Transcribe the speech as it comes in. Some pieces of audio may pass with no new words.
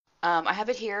I have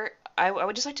it here. I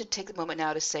would just like to take the moment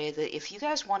now to say that if you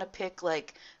guys want to pick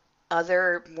like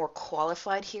other more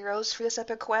qualified heroes for this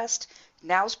epic quest,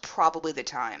 now's probably the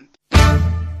time.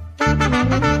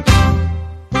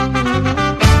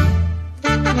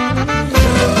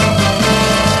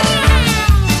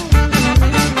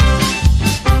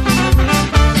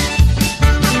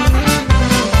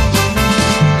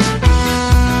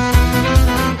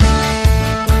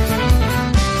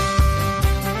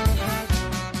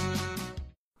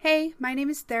 Hey, my name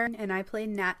is Theron, and I play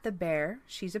Nat the Bear.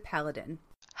 She's a paladin.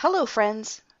 Hello,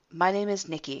 friends. My name is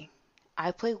Nikki.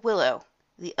 I play Willow,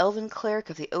 the elven cleric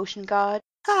of the ocean god.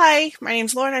 Hi, my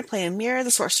name's Lauren. I play Amira,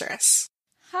 the sorceress.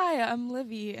 Hi, I'm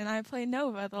Livy, and I play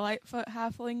Nova, the Lightfoot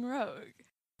Halfling Rogue.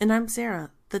 And I'm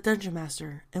Sarah, the Dungeon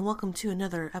Master, and welcome to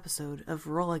another episode of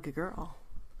Roll Like a Girl.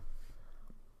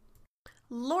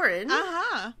 Lauren,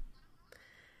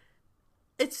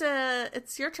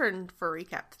 it's your turn for a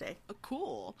recap today. Oh,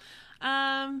 cool.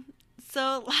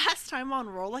 So last time on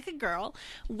Roll Like a Girl,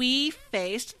 we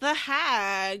faced the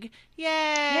hag.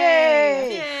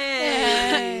 Yay!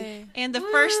 Yay! And the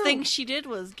first thing she did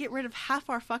was get rid of half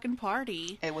our fucking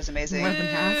party. It was amazing. More than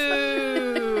half.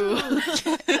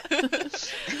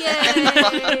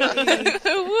 Yay!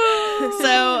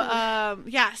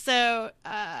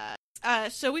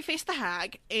 So we faced the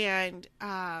hag, and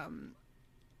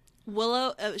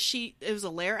Willow, it was a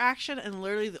lair action, and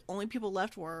literally the only people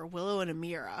left were Willow and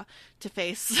Amira to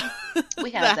face We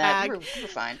the had that. hag, We were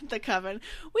fine. the coven.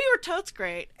 We were totes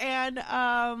great, and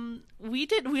we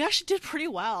actually did pretty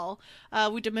well.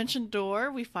 We dimension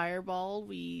door, we fireball,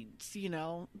 they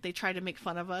tried to make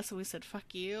fun of us, and we said fuck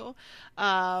you.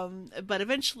 But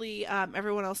eventually,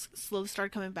 everyone else slowly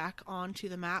started coming back onto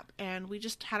the map, and we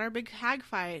just had our big hag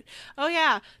fight. Oh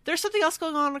yeah, there's something else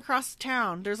going on across the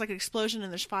town. There's like an explosion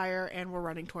and there's fire, and we're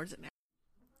running towards it now.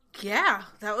 Yeah,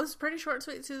 that was pretty short and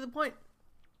sweet to the point.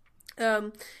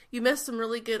 You missed some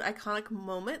really good iconic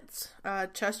moments.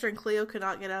 Chester and Cleo could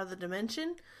not get out of the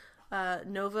dimension.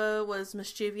 Nova was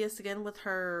mischievous again with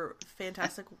her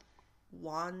fantastic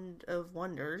wand of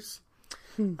wonders,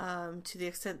 to the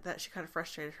extent that she kind of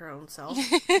frustrated her own self.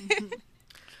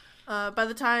 By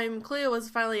the time Cleo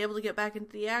was finally able to get back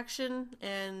into the action,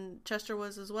 and Chester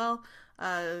was as well,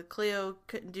 Cleo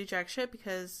couldn't do jack shit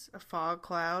because a fog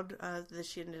cloud, that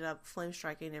she ended up flame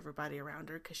striking everybody around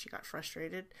her because she got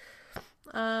frustrated.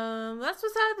 That's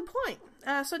beside the point.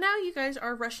 So now you guys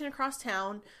are rushing across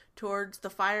town towards the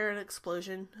fire and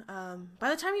explosion. By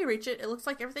the time you reach it, it looks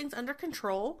like everything's under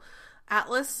control.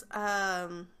 Atlas,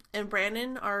 and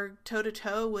Brandon are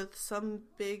toe-to-toe with some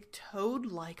big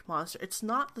toad-like monster. It's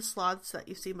not the sloths that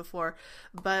you've seen before,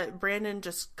 but Brandon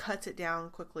just cuts it down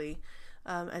quickly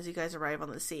as you guys arrive on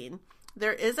the scene.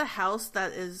 There is a house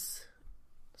that is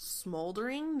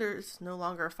smoldering. There's no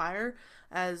longer a fire,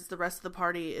 as the rest of the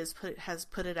party has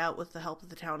put it out with the help of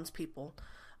the townspeople.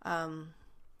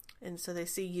 And so they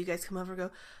see you guys come over and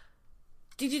go,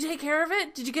 "Did you take care of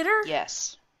it? Did you get her?"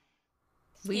 Yes.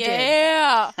 We did.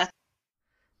 Yeah!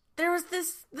 There was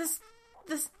this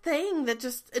thing that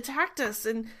just attacked us,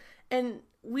 and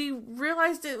we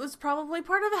realized it was probably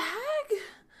part of a hag.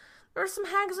 There were some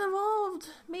hags involved.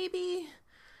 Maybe.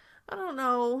 I don't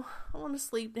know. I want to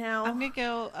sleep now. I'm gonna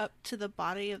go up to the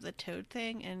body of the toad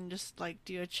thing and just like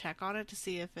do a check on it to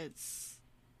see if it's,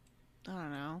 I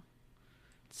don't know,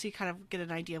 so you kind of get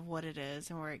an idea of what it is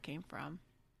and where it came from.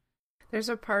 There's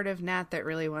a part of Nat that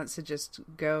really wants to just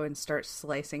go and start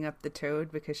slicing up the toad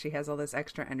because she has all this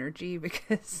extra energy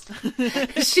because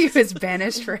she was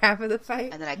banished for half of the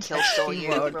fight. And then I stole you.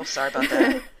 won't. I'm real sorry about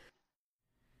that.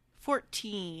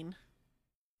 14.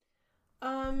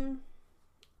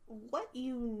 What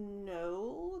you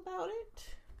know about it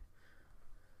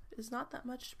is not that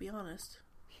much, to be honest.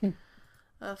 It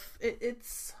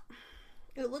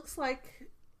looks like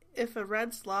if a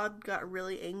red sloth got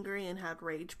really angry and had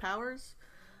rage powers,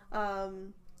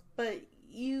 but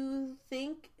you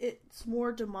think it's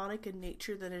more demonic in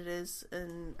nature than it is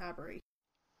an aberration.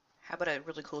 How about a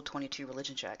really cool 22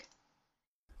 religion check?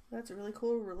 That's a really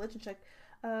cool religion check.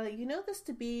 You know this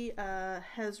to be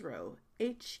Hezro.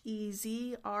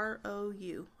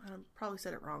 Hezrou. I probably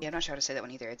said it wrong. Yeah, I'm not sure how to say that one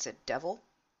either. It's a devil.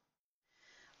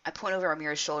 I point over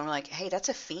Amira's shoulder and I'm like, hey, that's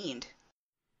a fiend.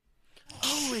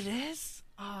 Oh, it is?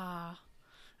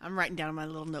 I'm writing down in my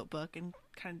little notebook and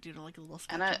kind of doing like a little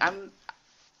sketch. And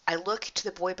I look to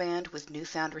the boy band with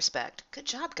newfound respect. Good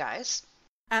job, guys.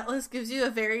 Atlas gives you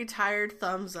a very tired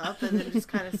thumbs up and then just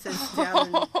kind of sits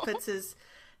down and puts his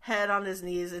head on his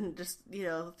knees and just,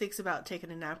 thinks about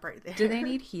taking a nap right there. Do they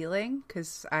need healing?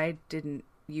 Because I didn't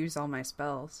use all my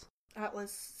spells.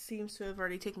 Atlas seems to have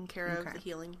already taken care of the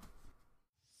healing.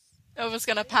 Nova's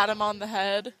gonna pat him on the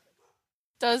head.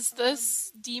 Does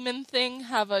this demon thing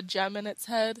have a gem in its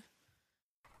head?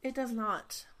 It does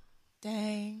not.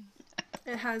 Dang.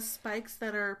 It has spikes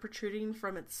that are protruding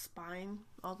from its spine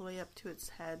all the way up to its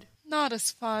head. Not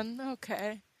as fun.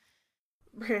 Okay.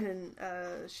 Brandon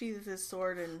sheathes his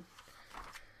sword and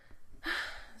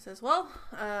says, well,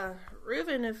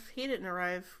 Reuven, if he didn't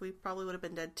arrive, we probably would have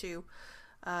been dead too.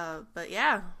 But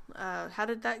yeah, how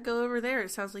did that go over there?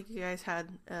 It sounds like you guys had,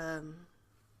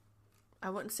 I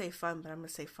wouldn't say fun, but I'm going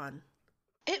to say fun.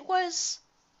 It was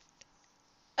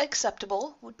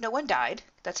acceptable. No one died.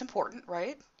 That's important,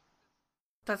 right?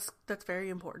 That's very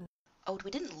important. Oh,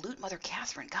 we didn't loot Mother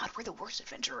Catherine. God, we're the worst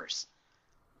adventurers.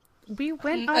 We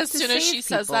went out As to soon as save she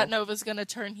says people. that, Nova's gonna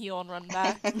turn heel and run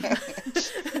back. Wait!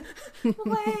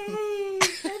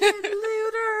 I didn't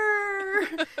loot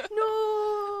her!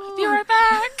 No! Be right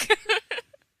back!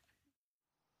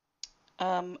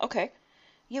 Okay.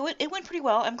 Yeah, it went pretty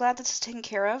well. I'm glad this is taken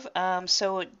care of.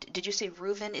 So did you say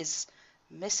Reuven is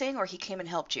missing, or he came and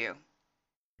helped you?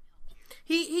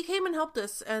 He came and helped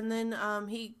us, and then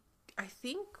he, I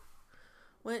think,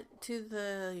 went to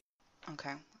the...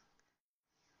 Okay.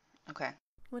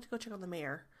 Went to go check on the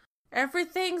mayor.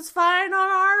 Everything's fine on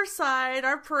our side.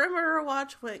 Our perimeter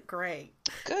watch went great.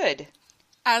 Good.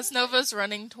 As Nova's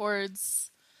running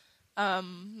towards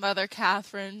Mother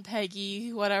Catherine,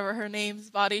 Peggy, whatever her name's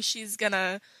body, she's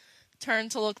gonna turn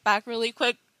to look back really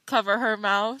quick, cover her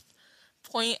mouth,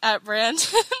 point at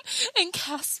Brandon, and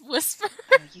cast Whisper.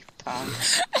 Oh, you punk.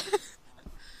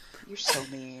 You're so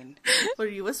mean. What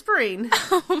are you whispering?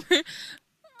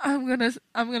 I'm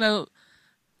gonna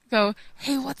go,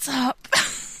 hey, what's up?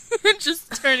 And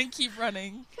just turn and keep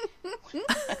running.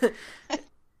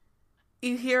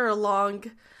 You hear a long...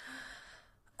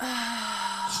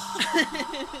 Oh,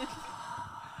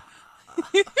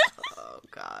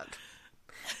 God.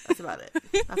 That's about it.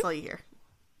 That's all you hear.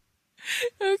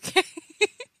 Okay.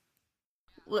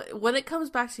 When it comes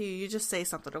back to you, you just say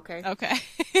something, okay? Okay.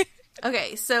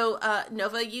 Okay, so,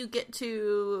 Nova, you get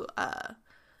to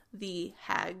the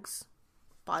hag's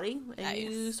body, and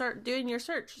you start doing your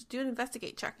search. Just do an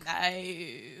investigate check.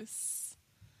 Nice.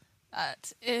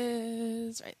 That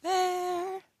is right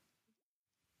there.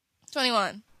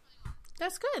 21.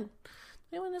 That's good.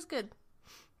 21 is good.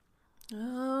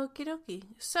 Okie dokie.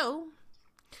 So,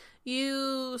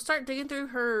 you start digging through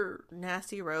her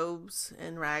nasty robes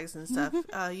and rags and stuff.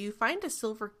 You find a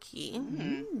silver key.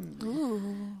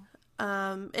 Ooh.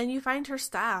 And you find her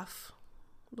staff.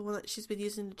 The one that she's been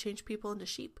using to change people into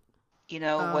sheep. You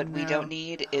know, what we no. don't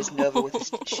need is Nova with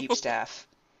the sheep staff.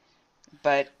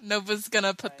 But Nova's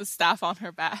gonna put the staff on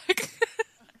her back.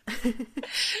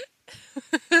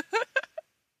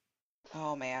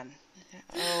 oh man.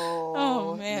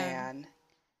 Oh, man.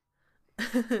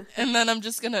 And then I'm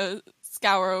just gonna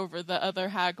scour over the other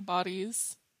hag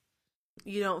bodies.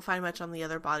 You don't find much on the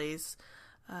other bodies.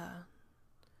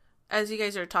 As you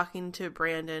guys are talking to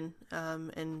Brandon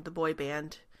and the boy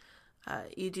band,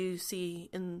 you do see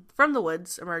from the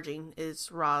woods emerging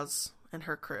is Roz and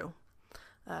her crew,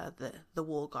 the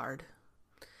Wool Guard,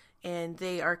 and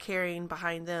they are carrying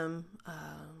behind them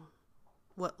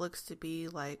what looks to be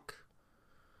like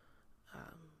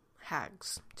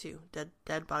hags too,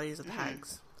 dead bodies of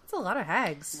hags. It's a lot of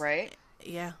hags. Right?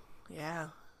 Yeah.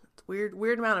 It's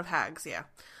weird amount of hags. Yeah,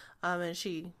 and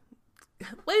she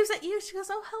waves at you. She goes,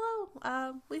 "Oh,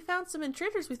 hello. We found some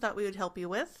intruders we thought we would help you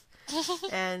with."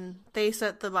 And they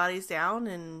set the bodies down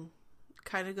and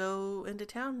kind of go into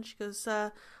town. And she goes,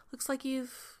 "Looks like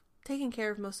you've taken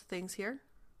care of most of things here.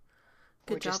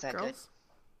 We're Good just job, that girls.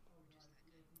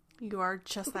 You are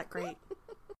just that great."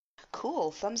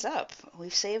 Cool. Thumbs up.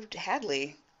 We've saved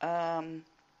Hadley. And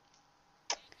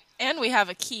we have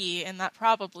a key, and that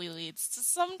probably leads to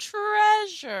some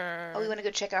treasure. Oh, we want to go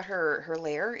check out her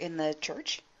lair in the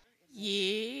church?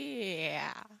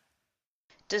 Yeah.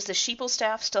 Does the sheeple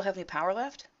staff still have any power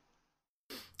left?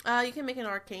 You can make an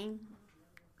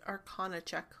arcana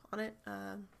check on it.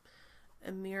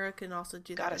 Amira can also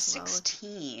do that Got a as well.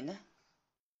 16.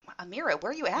 Amira,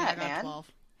 where are you Yeah, I at, got man?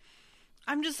 12.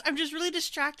 I'm just really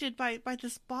distracted by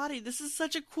this body. This is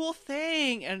such a cool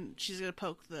thing. And she's gonna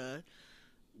poke the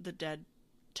dead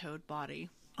toad body.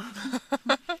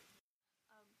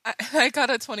 I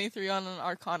got a 23 on an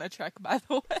Arcana check, by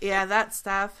the way. Yeah, that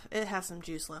staff, it has some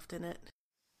juice left in it.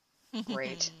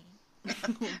 Great.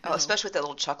 Oh, especially with that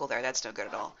little chuckle there. That's no good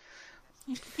at all.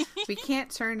 We can't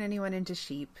turn anyone into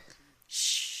sheep.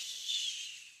 Shh.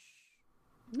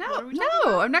 No,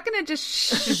 I'm not going to just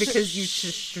shh because you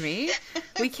shushed me.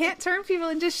 We can't turn people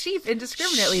into sheep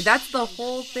indiscriminately. That's the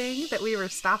whole thing that we were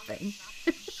stopping.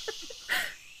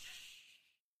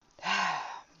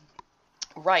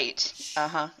 Right.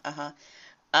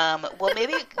 Well,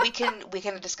 maybe we can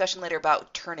have a discussion later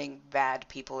about turning bad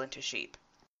people into sheep.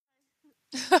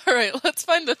 Alright, let's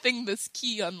find the thing this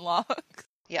key unlocks.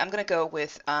 Yeah, I'm gonna go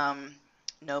with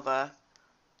Nova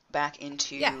back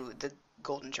into the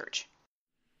Golden Church.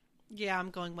 Yeah, I'm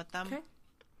going with them.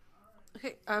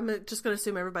 Okay, I'm just going to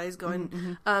assume everybody's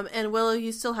going. And Willow,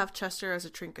 you still have Chester as a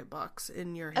trinket box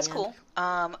in your hand. That's cool.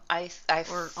 I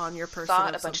Or on your person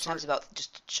thought of a bunch of some times sort. about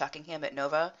just chucking him at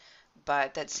Nova,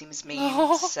 but that seems mean,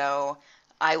 No. so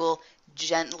I will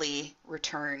gently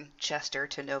return Chester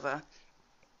to Nova.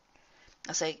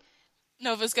 I'll say,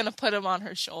 Nova's gonna put him on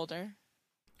her shoulder.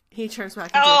 He turns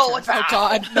back into "Oh, a chest Oh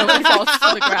god, Nova falls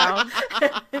to the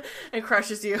ground. and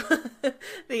crushes you.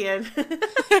 The end.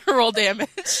 Roll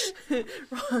damage.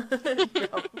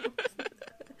 No.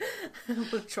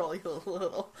 We'll troll you a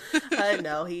little.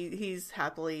 No, he's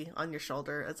happily on your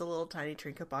shoulder as a little tiny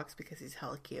trinket box because he's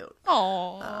hella cute.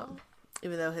 Aww.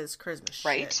 Even though his charisma shit.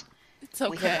 right, It's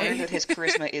we have learned okay. that his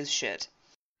charisma is shit."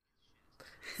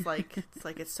 It's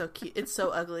like it's so cute. It's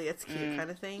so ugly. It's cute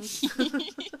kind of thing.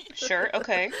 Sure,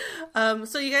 okay.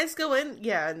 So you guys go in.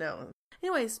 Yeah, no.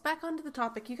 Anyways, back onto the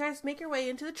topic. You guys make your way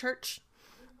into the church.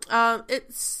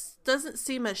 It doesn't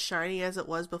seem as shiny as it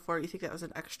was before. You think that was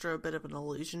an extra bit of an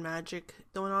illusion magic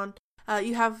going on.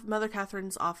 You have Mother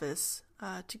Catherine's office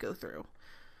to go through.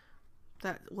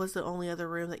 That was the only other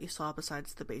room that you saw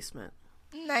besides the basement.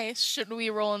 Nice. Should we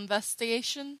roll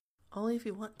investigation? Only if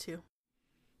you want to.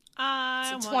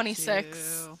 I It's a want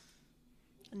 26.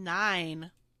 to.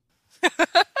 9.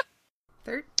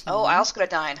 13. Oh, I also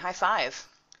got a 9. High five.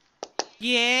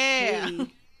 Yeah. Hey.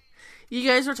 You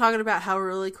guys were talking about how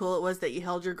really cool it was that you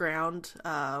held your ground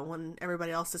when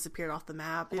everybody else disappeared off the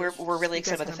map. We're really you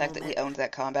guys excited about the had a fact that we moment. owned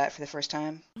that combat for the first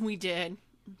time. We did.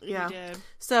 Yeah. We did.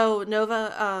 So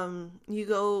Nova, you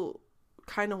go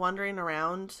kind of wandering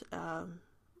around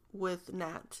with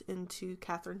Nat into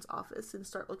Catherine's office and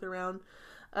start looking around.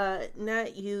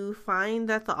 Nat, you find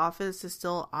that the office is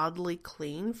still oddly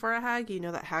clean for a hag. You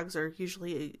know that hags are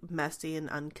usually messy and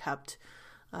unkept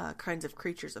kinds of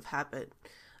creatures of habit.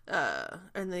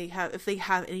 And if they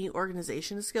have any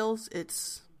organization skills,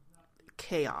 it's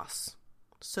chaos.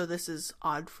 So this is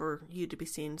odd for you to be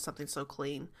seeing something so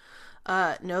clean.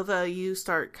 Nova, you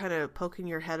start kind of poking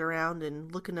your head around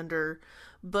and looking under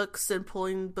books and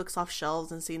pulling books off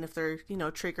shelves and seeing if they're,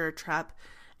 trigger or trap.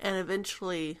 And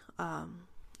eventually,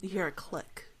 you hear a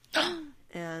click.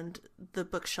 And the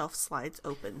bookshelf slides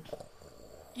open.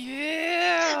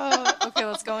 Yeah. Okay,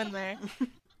 let's go in there.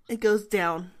 It goes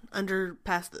down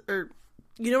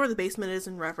you know where the basement is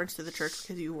in reference to the church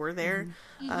because you were there.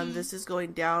 This is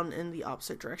going down in the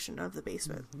opposite direction of the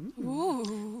basement.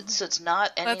 Ooh. So it's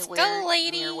not Let's anywhere go,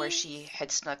 lady. near where she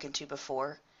had snuck into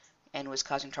before and was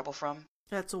causing trouble from.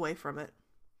 That's away from it.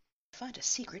 Find a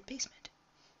secret basement.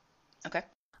 Okay.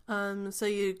 So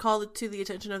you call it to the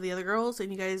attention of the other girls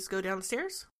and you guys go down the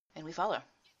stairs? And we follow.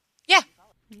 Yeah.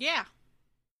 Yeah.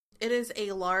 It is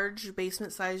a large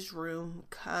basement-sized room,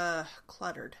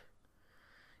 cluttered.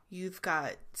 You've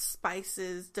got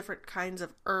spices, different kinds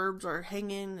of herbs are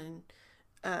hanging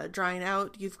and drying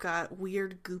out. You've got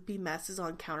weird, goopy messes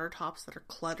on countertops that are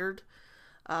cluttered.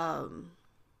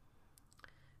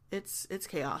 It's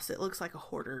chaos. It looks like a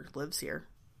hoarder lives here.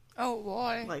 Oh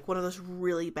boy. Like one of those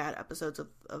really bad episodes of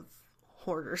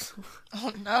hoarders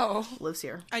Oh no. lives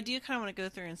here. I do kind of want to go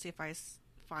through and see if I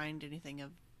find anything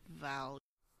of value.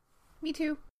 Me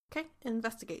too. Okay,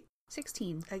 investigate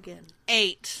 16. again.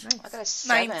 8. I got a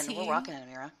 7. 19. We're rocking it,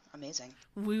 Amira. Amazing.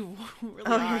 We really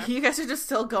Oh, are. you guys are just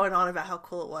still going on about how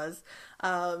cool it was,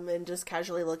 and just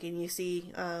casually looking. You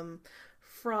see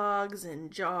frogs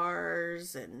and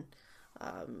jars and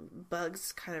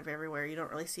bugs kind of everywhere. You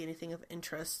don't really see anything of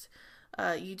interest.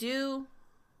 You do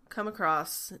come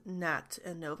across Nat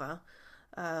and Nova,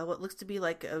 what looks to be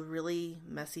like a really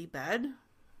messy bed,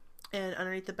 and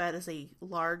underneath the bed is a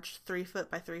large 3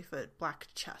 foot by 3 foot black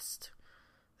chest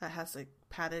that has a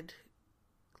padded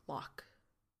lock.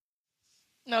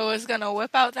 Noah's gonna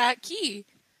whip out that key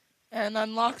and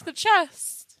unlock the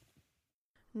chest.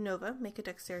 Nova, make a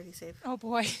dexterity save. Oh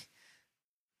boy.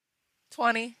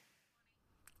 20.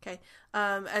 Okay.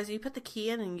 As you put the key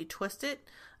in and you twist it,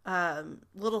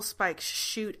 little spikes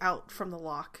shoot out from the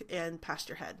lock and past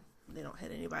your head. They don't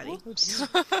hit anybody.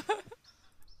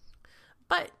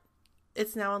 But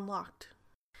it's now unlocked.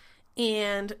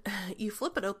 And you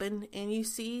flip it open and you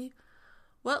see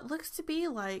what looks to be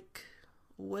like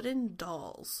wooden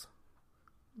dolls.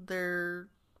 They're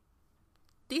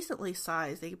decently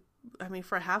sized.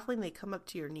 For a halfling, they come up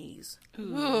to your knees.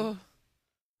 Ooh.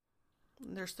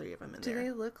 There's 3 of them in Do there.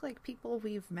 they look like people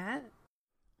we've met?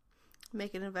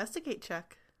 Make an investigate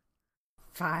check.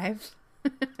 5.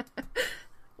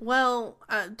 Well,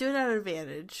 do it at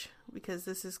advantage, because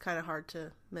this is kind of hard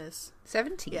to miss.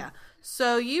 17. Yeah.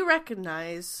 So you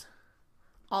recognize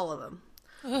all of them.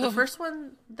 The first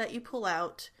one that you pull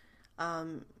out,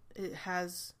 it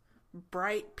has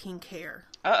bright pink hair.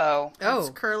 Uh-oh. It's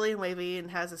Oh. curly and wavy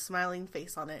and has a smiling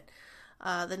face on it.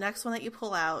 The next one that you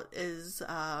pull out is,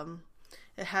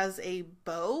 it has a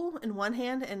bow in one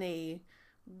hand and a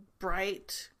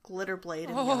bright glitter blade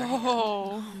in the other hand.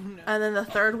 Oh, And then the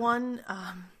third one,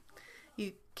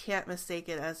 you can't mistake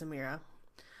it as Amira.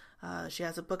 She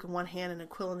has a book in one hand and a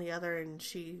quill in the other, and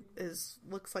she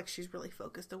looks like she's really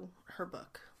focused on her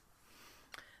book.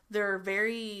 They're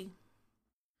very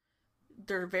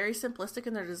simplistic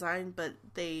in their design, but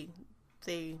they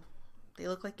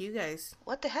look like you guys.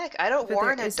 What the heck? I don't But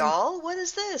warrant there a isn't- doll? What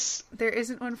is this? There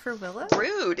isn't one for Willow?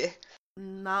 Rude.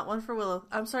 Not one for Willow.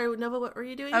 I'm sorry, Nova, what were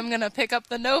you doing? I'm gonna pick up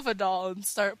the Nova doll and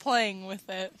start playing with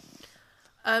it.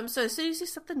 So as soon as you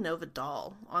set the Nova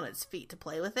doll on its feet to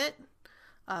play with it,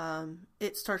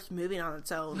 it starts moving on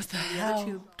its own. What the And hell? other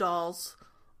two dolls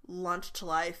launch to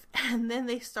life, and then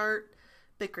they start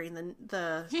bickering.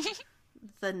 The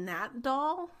Nat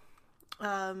doll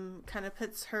kind of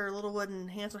puts her little wooden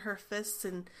hands on her fists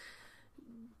and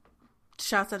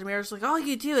shouts at Amira, like, all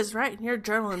you do is write in your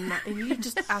journal and you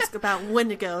just ask about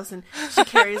Wendigos. And she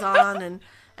carries on, and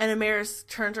Amira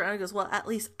turns around and goes, well, at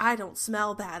least I don't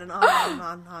smell bad, and on and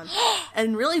on and on.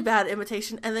 And really bad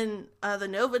imitation. And then the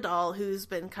Nova doll, who's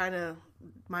been kind of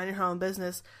minding her own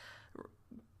business,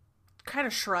 kind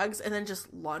of shrugs and then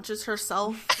just launches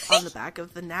herself on the back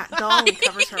of the Nat doll and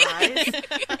covers her eyes.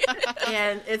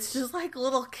 And it's just like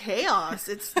little chaos.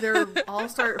 They're all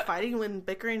start fighting and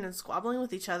bickering and squabbling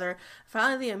with each other.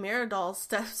 Finally, the Amira doll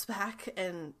steps back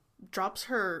and drops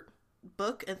her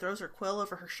book and throws her quill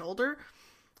over her shoulder,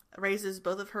 raises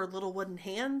both of her little wooden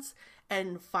hands,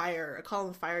 and a column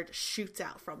of fire just shoots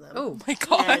out from them. Oh. My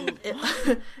God.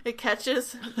 And it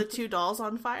catches the two dolls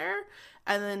on fire,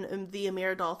 and then the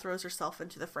Amira doll throws herself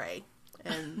into the fray,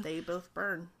 and they both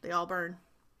burn. They all burn.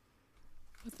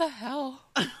 What the hell?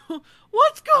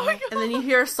 What's going on? And then you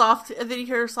hear a soft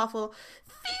little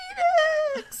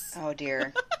Phoenix. Oh,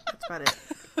 dear. That's about it.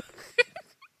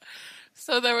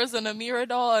 So there was an Amira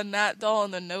doll, a Nat doll,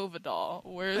 and a Nova doll.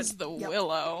 Where's the Yep.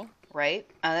 Willow? Right?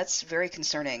 That's very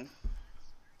concerning.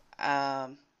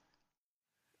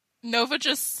 Nova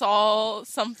just saw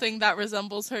something that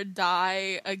resembles her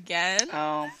die again.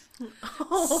 Oh.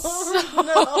 Oh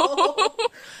no!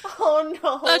 Oh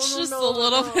no! That's just no, a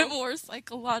little no. bit more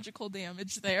psychological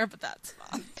damage there, but that's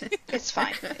fine. It's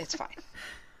fine. It's fine.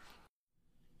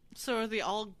 So are they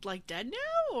all like dead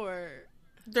now, or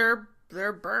They're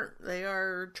burnt. They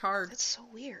are charred. That's so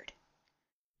weird.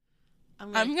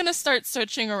 I'm gonna start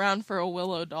searching around for a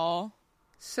Willow doll.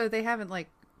 So they haven't, like,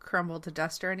 crumbled to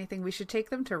dust or anything. We should take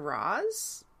them to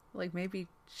Roz? Like, maybe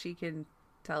she can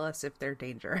tell us if they're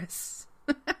dangerous.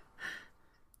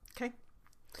 Okay.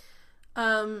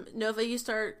 Nova, you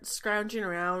start scrounging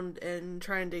around and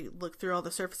trying to look through all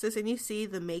the surfaces, and you see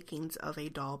the makings of a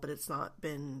doll, but it's not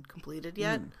been completed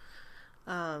yet.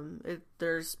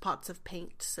 There's pots of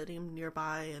paint sitting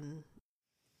nearby, and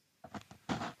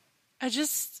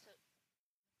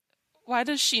Why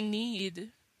does she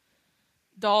need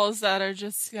dolls that are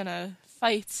just gonna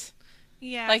fight?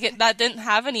 yeah? Like, that didn't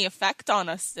have any effect on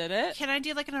us, did it? Can I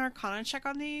do like an Arcana check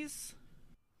on these?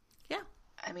 yeah.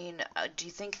 I mean, do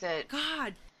you think that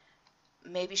God,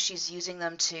 maybe she's using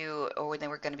them or when they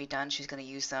were going to be done, she's going to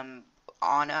use them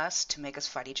on us to make us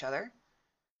fight each other?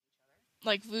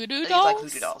 Like voodoo dolls? Like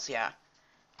voodoo dolls, yeah.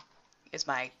 Is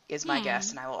my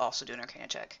guess, and I will also do an Arcana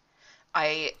check.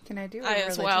 Can I do a I religion?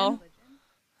 as well.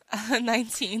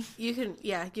 19. You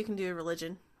can do a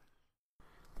religion.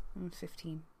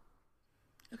 15.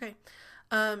 Okay.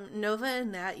 Nova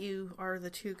and Nat, you are the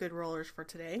two good rollers for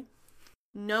today.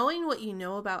 Knowing what you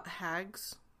know about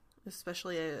hags,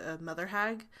 especially a mother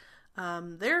hag,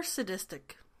 they're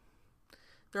sadistic.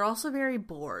 They're also very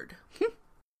bored.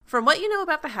 From what you know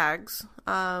about the hags,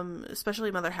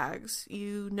 especially mother hags,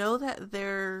 you know that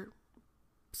they're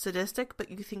sadistic,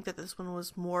 but you think that this one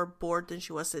was more bored than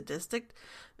she was sadistic.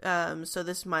 So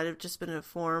this might have just been a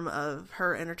form of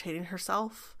her entertaining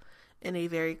herself in a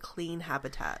very clean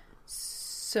habitat.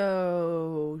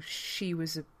 So she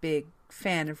was a big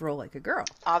fan of Roll Like a Girl.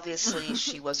 Obviously,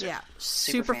 she was a Yeah,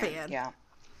 super super fan. fan. Yeah.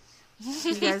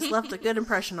 You guys left a good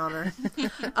impression on her.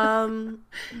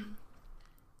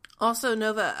 Also,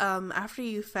 Nova, after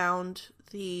you found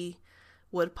the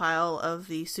woodpile of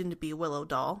the soon-to-be Willow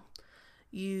doll,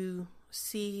 you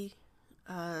see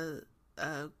a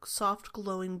soft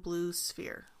glowing blue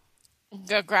sphere.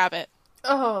 Go grab it.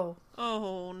 Oh.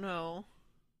 Oh no.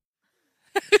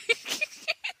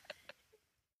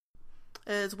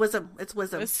 It's wisdom. It's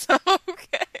wisdom.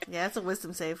 Okay. Yeah, it's a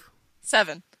wisdom save.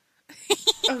 7.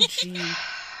 Oh, gee.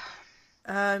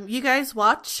 You guys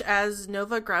watch as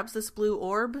Nova grabs this blue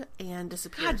orb and God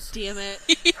disappears. damn it.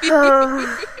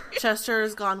 Chester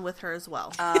is gone with her as well.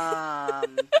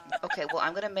 Okay, well,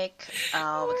 I'm gonna make can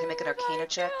I make an Arcana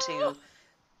check to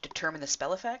determine the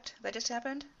spell effect that just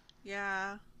happened.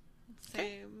 Yeah.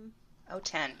 Same. Oh,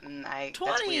 10. That's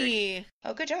weird. 20.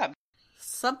 Oh, good job.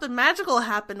 Something magical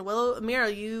happened. Willow,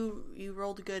 Amira, you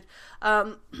rolled good.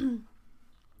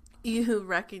 You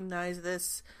recognize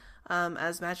this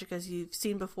as magic as you've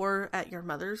seen before at your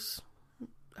mother's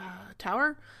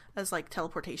tower, as like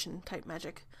teleportation type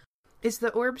magic. Is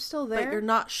the orb still there? But you're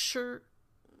not sure.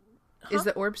 Is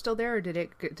the orb still there, or did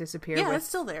it disappear? Yeah, with... it's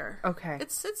still there. Okay.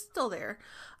 It's still there.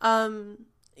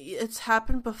 It's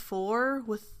happened before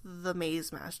with the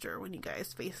Maze Master, when you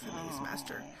guys face the Maze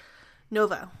Master.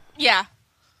 Nova, Yeah.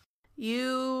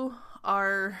 you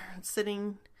are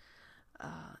sitting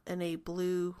in a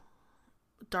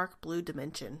dark blue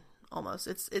dimension, almost.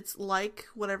 It's like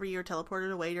whenever you're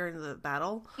teleported away during the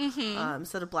battle. Mm-hmm.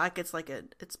 Instead of black, it's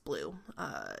blue.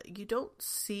 You don't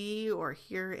see or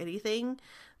hear anything,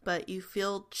 but you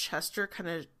feel Chester kind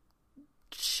of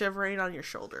shivering on your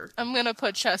shoulder. I'm gonna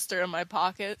put Chester in my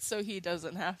pocket so he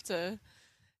doesn't have to.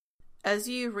 As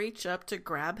you reach up to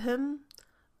grab him,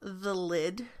 the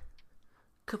lid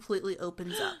completely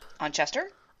opens up On Chester?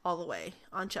 all the way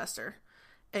on Chester.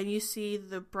 And you see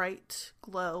the bright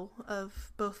glow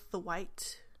of both the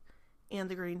white and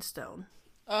the green stone.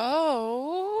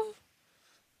 Oh.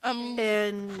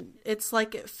 And it's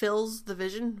like it fills the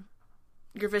vision.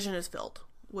 Your vision is filled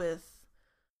with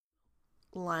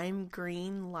lime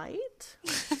green light.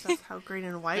 That's how green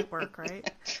and white work,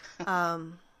 right?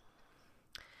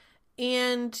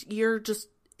 And you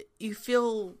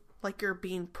feel like you're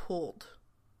being pulled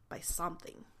by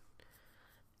something.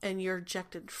 And you're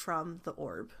ejected from the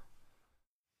orb.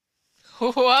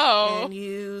 Whoa. And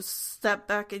you step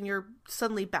back and you're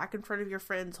suddenly back in front of your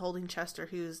friends holding Chester,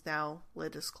 whose now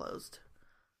lid is closed.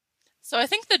 So I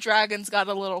think the dragons got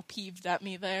a little peeved at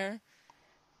me there.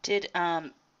 Did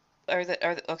sorry,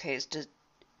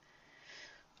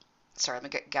 let me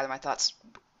gather my thoughts.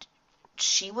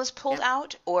 She was pulled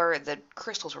out, or the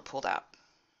crystals were pulled out?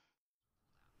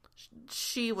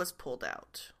 She was pulled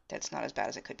out. That's not as bad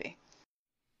as it could be.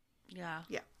 Yeah.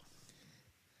 Yeah.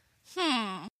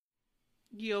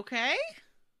 You okay?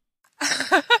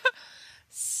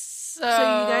 So So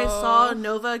you guys saw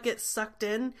Nova get sucked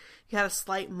in. You had a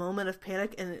slight moment of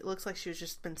panic, and it looks like she was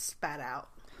just been spat out.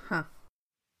 Huh.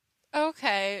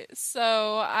 Okay,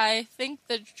 so I think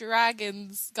the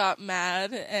dragons got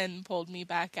mad and pulled me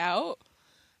back out.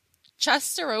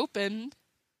 Chester opened.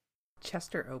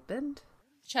 Chester opened?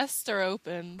 Chester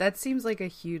opened. That seems like a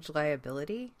huge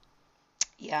liability.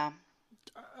 Yeah.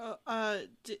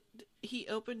 Did he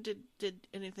opened? Did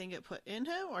anything get put in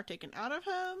him or taken out of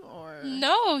him or?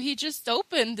 No, he just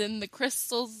opened and the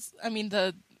crystals,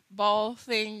 the ball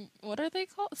thing, what are they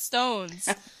called? Stones.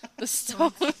 The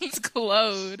stones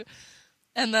glowed.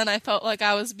 And then I felt like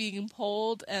I was being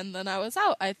pulled and then I was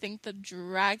out. I think the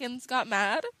dragons got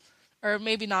mad. Or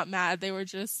maybe not mad, they were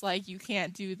just like, you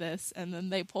can't do this. And then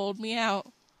they pulled me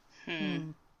out.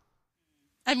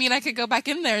 I could go back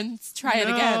in there and try it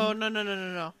again.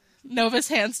 No. Nova's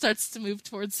hand starts to move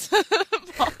towards the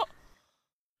ball.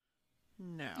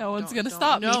 No one's going to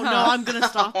stop me, No, huh? I'm gonna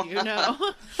stop you. No.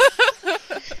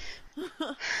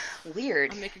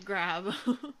 Weird. I'll make a grab.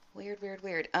 Weird.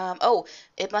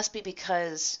 It must be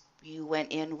because you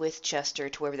went in with Chester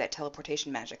to wherever that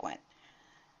teleportation magic went.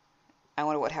 I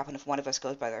wonder what happened if one of us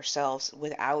goes by ourselves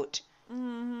without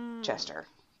Chester.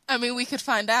 We could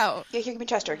find out. Yeah, here, give me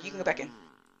Chester. You can go back in.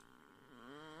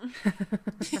 I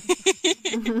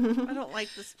don't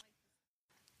like this.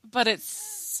 But it's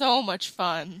so much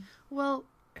fun. Well,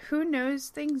 who knows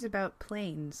things about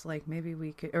planes? Like, maybe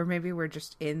we could, or maybe we're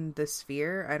just in the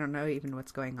sphere. I don't know even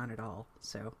what's going on at all.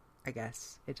 So, I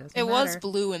guess it doesn't matter. It was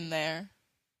blue in there.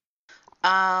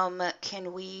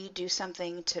 Can we do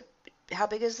something to... How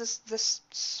big is this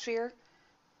sphere?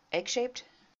 Egg-shaped?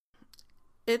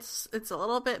 It's a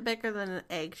little bit bigger than an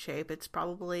egg shape. It's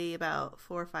probably about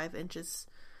 4 or 5 inches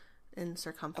in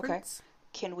circumference. Okay.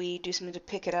 Can we do something to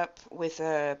pick it up with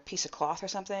a piece of cloth or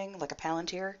something, like a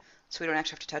palantir, so we don't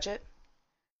actually have to touch it?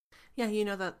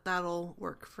 Yeah, that'll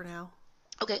work for now.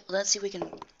 Okay, let's see if we can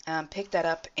pick that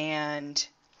up and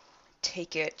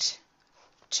take it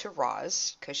to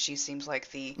Roz, because she seems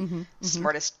like the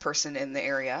smartest person in the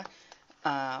area.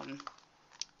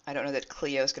 I I don't know that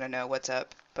Cleo's gonna know what's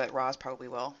up, but Roz probably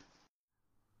will.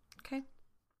 Okay.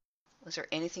 Was there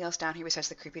anything else down here besides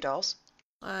the creepy dolls?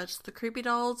 Just the creepy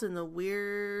dolls and the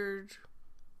weird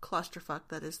clusterfuck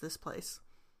that is this place.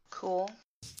 Cool.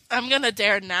 I'm gonna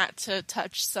dare Nat to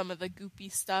touch some of the goopy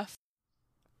stuff.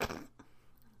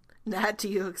 Nat, do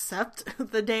you accept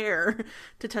the dare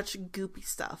to touch goopy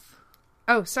stuff?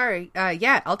 Oh, sorry.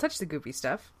 Yeah, I'll touch the goopy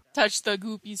stuff. Touch the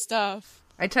goopy stuff.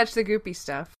 I touch the goopy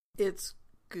stuff. It's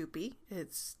goopy.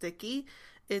 It's sticky.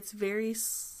 It's very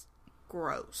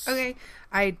gross. Okay.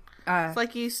 It's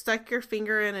like you stuck your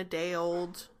finger in a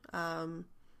day-old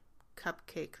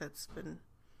cupcake that's been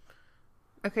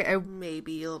Okay,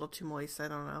 maybe a little too moist. I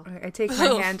don't know. I take my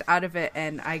hand out of it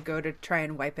and I go to try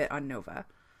and wipe it on Nova.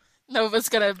 Nova's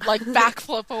gonna, like,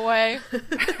 backflip away.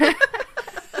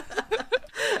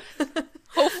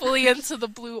 Hopefully into the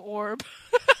blue orb.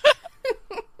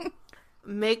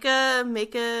 Make an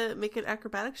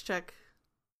acrobatics check.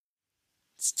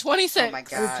 It's 26. Oh my Oh,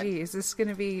 god. gee, is this going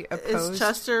to be opposed? Is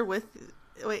Chester with...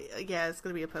 Wait, yeah, it's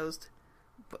going to be opposed.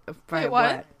 By Wait,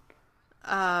 what?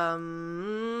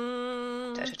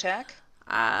 Touch attack?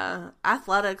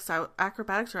 Athletics,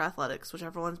 acrobatics or athletics,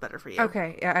 whichever one's better for you.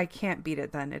 Okay, yeah, I can't beat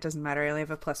it then. It doesn't matter. I only have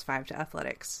a +5 to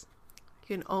athletics.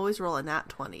 You can always roll a nat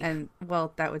 20. And,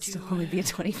 well, that would still only be a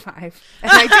 25.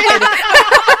 And I did!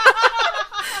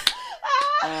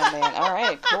 Oh man,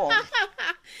 alright, cool.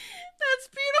 That's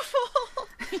beautiful!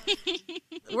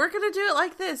 We're gonna do it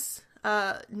like this.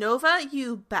 Nova,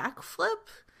 you backflip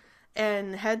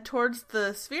and head towards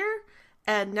the sphere,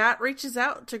 and Nat reaches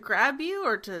out to grab you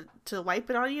or to wipe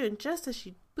it on you, and just as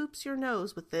she boops your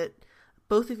nose with it,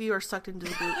 both of you are sucked into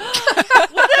the boot.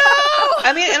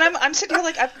 I mean, and I'm sitting here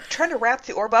like, I'm trying to wrap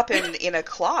the orb up in a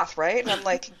cloth, right? And I'm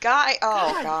like, God.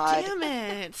 Damn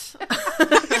it.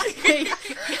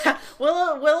 Yeah.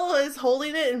 Willow is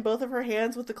holding it in both of her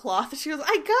hands with the cloth. She goes,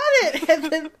 I got it!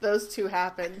 And then those two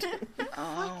happened.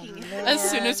 Oh, man. As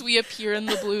soon as we appear in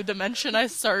the blue dimension, I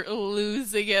start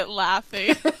losing it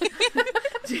laughing.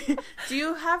 Do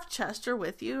you have Chester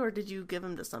with you, or did you give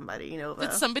him to somebody, Nova?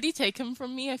 Did somebody take him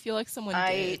from me? I feel like someone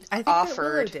I did. I think that Willow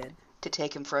offered did. to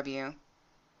take him from you,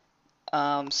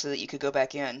 so that you could go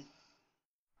back in.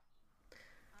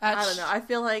 I don't know. I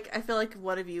feel like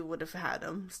one of you would have had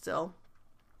him still.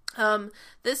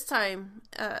 This time,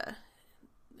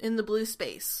 in the blue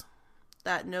space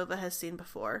that Nova has seen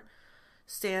before,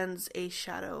 stands a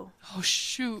shadow. Oh,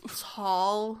 shoot.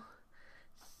 Tall,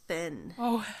 thin.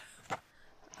 Oh,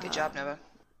 Good job, Nova.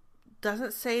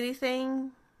 Doesn't say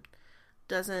anything.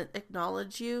 Doesn't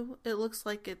acknowledge you. It looks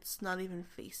like it's not even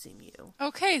facing you.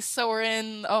 okay, so we're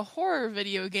in a horror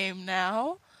video game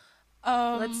now.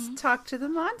 Let's talk to the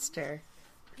monster.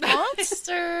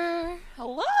 Monster!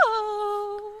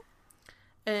 Hello!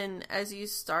 And as you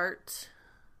start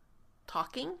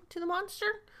talking to the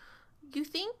monster, you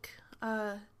think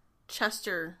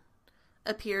Chester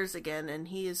appears again, and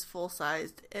he is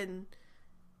full-sized, and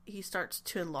he starts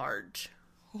to enlarge.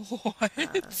 What?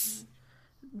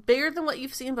 Bigger than what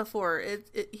you've seen before.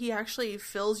 He actually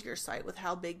fills your sight with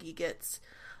how big he gets.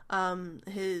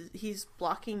 He's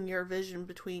blocking your vision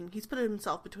he's put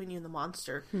himself between you and the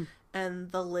monster,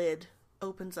 and the lid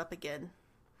opens up again.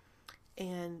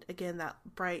 And again, that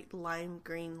bright lime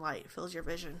green light fills your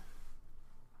vision.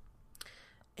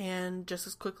 And just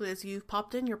as quickly as you've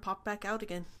popped in, you're popped back out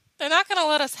again. They're not gonna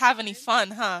let us have any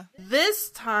fun, huh? This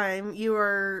time, you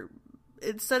are,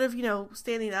 instead of,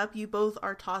 standing up, you both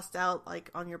are tossed out,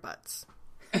 like, on your butts.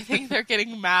 I think they're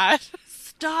getting mad.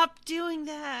 Stop doing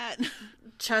that!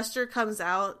 Chester comes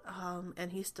out,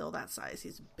 and he's still that size.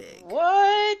 He's big.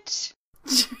 What?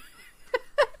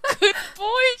 Good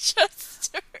boy,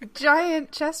 Chester.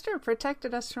 Giant Chester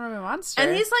protected us from a monster.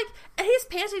 And he's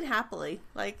panting happily.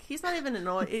 Like, he's not even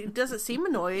annoyed. It doesn't seem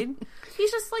annoyed.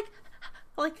 He's just like,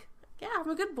 yeah, I'm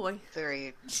a good boy.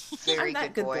 Very I'm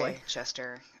that good good boy, boy.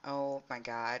 Chester. Oh my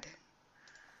god.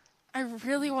 I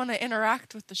really want to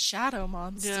interact with the shadow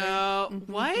monster. No.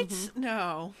 What?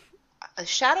 No. A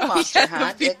shadow monster, yeah,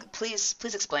 huh? no, Please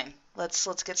explain. Let's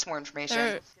get some more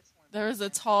information. There was a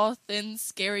tall, thin,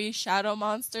 scary shadow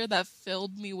monster that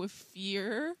filled me with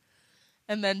fear.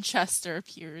 And then Chester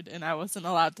appeared, and I wasn't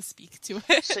allowed to speak to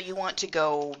it. So you want to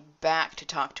go back to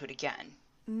talk to it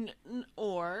again?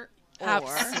 Or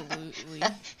Absolutely.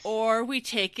 or we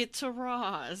take it to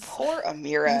Roz. Poor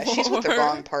Amira. She's with the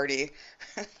wrong party.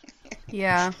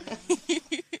 Yeah.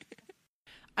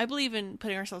 I believe in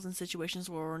putting ourselves in situations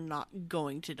where we're not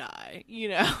going to die,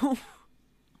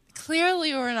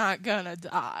 Clearly we're not gonna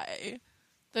die.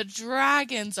 The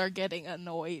dragons are getting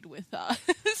annoyed with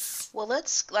us. Well,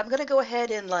 I'm gonna go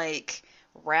ahead and,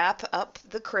 wrap up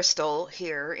the crystal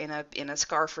here in a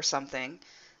scarf or something,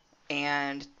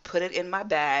 and put it in my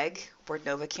bag where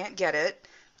Nova can't get it,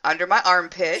 under my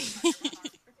armpit.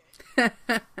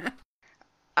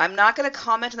 I'm not going to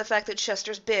comment on the fact that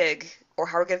Chester's big, or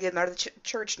how we're going to get him out of the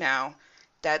church now.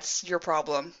 That's your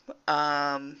problem.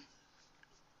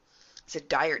 It's a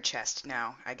dire chest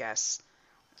now, I guess.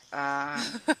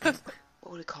 What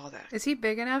would we call that? Is he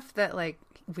big enough that, like,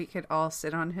 we could all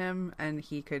sit on him and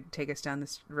he could take us down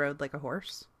this road like a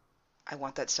horse? I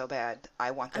want that so bad.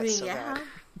 I want that so bad.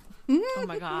 Oh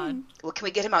my god. Well, can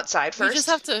we get him outside first? We just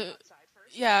have to...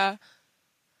 Yeah.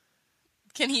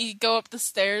 Can he go up the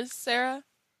stairs, Sarah?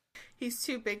 He's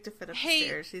too big to fit up Hey. the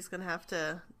stairs. He's gonna have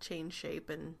to change shape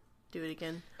and do it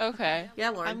again. Okay. Yeah,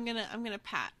 Lauren. I'm gonna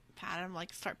pat him,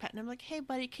 like start petting him, like, hey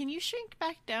buddy, can you shrink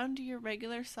back down to your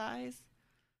regular size?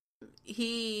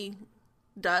 He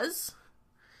does,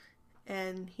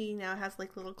 and he now has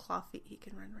like little claw feet he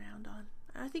can run around on.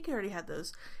 I think he already had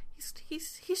those.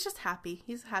 He's just happy.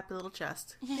 He's a happy little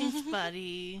chest. Thanks,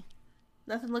 buddy.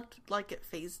 Nothing looked like it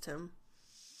phased him.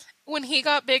 When he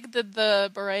got big, did the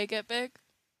beret get big?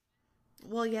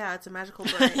 Well, yeah, it's a magical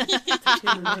beret.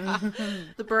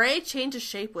 The beret changes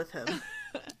shape with him.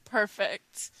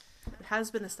 Perfect. It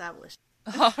has been established.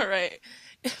 All right.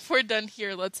 If we're done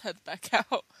here, let's head back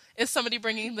out. Is somebody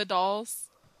bringing the dolls?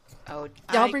 Oh,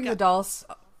 Yeah, I'll bring the dolls.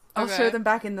 I'll Okay. show them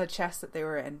back in the chest that they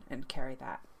were in and carry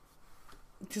that.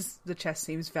 Because the chest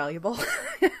seems valuable.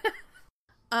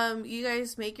 You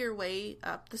guys make your way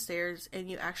up the stairs, and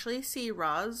you actually see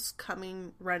Roz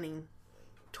running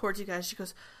towards you guys. She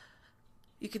goes,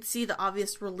 you could see the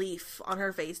obvious relief on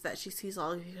her face that she sees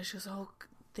all of you guys. She goes, oh,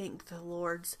 thank the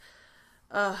lords.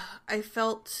 I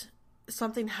felt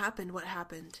something happened. What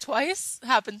happened? Twice?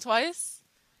 Happened twice?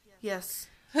 Yes.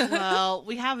 Well,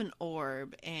 we have an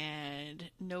orb,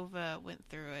 and Nova went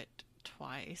through it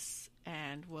twice,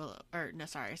 and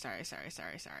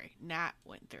sorry. Nat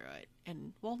went through it,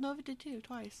 and Nova did too,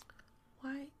 twice.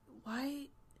 Why?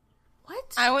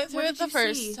 What? I went through What it the did you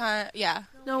first see? time. Yeah.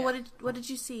 No, what did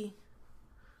you see?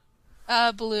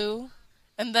 Blue.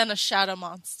 And then a shadow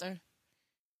monster.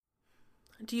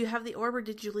 Do you have the orb, or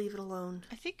did you leave it alone?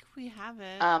 I think we have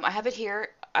it. I have it here.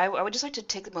 I would just like to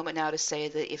take a moment now to say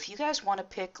that if you guys want to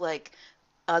pick, like,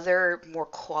 other more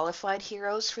qualified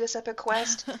heroes for this epic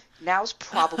quest, now's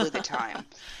probably the time.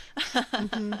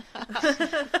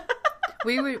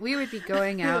 We would be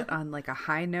going out on like a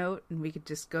high note, and we could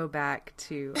just go back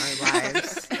to our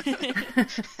lives.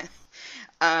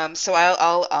 So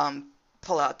I'll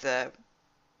pull out the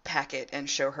packet and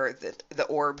show her the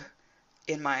orb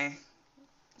in my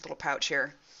little pouch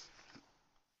here.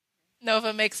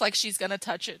 Nova makes like she's gonna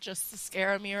touch it just to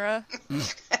scare Amira.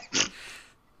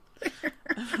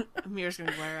 Amira's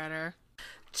gonna glare at her.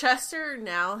 Chester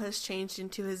now has changed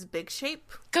into his big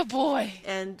shape Good boy.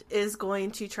 and is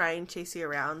going to try and chase you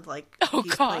around like Oh,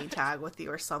 he's God. playing tag with you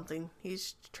or something.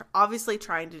 He's obviously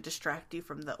trying to distract you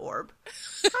from the orb.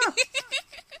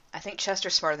 I think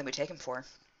Chester's smarter than we take him for.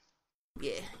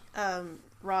 Yeah.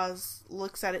 Roz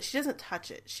looks at it. She doesn't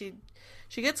touch it. She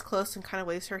gets close and kind of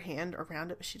waves her hand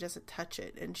around it, but she doesn't touch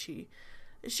it. And she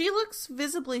looks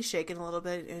visibly shaken a little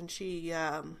bit, and she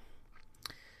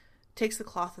takes the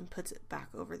cloth and puts it back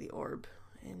over the orb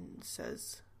and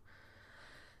says,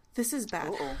 "This is bad.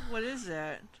 Uh-oh. What is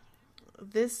it?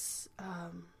 This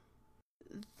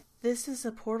is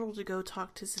a portal to go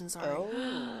talk to Zinzari."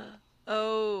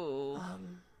 Oh.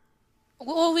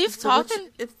 Well, So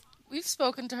we've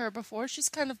spoken to her before. She's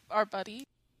kind of our buddy.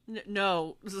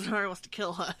 No, Zinzari wants to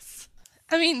kill us.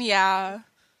 I mean, yeah.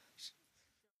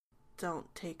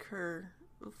 don't take her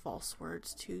false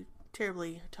words too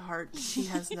terribly to heart. She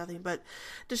has nothing but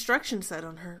destruction set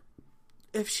on her.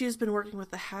 If she has been working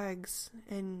with the hags,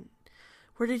 and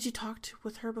where did you talk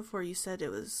with her before? You said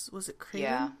was it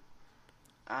Craven?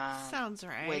 Yeah. Sounds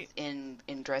right. In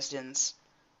Dresden's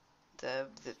the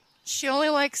She only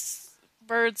likes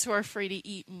birds who are free to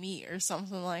eat meat or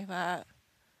something like that.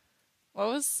 What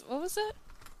was it?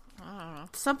 I don't know.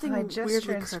 Something I just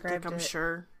weirdly transcribed cryptic, I'm it.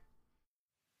 sure.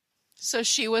 So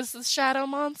she was the shadow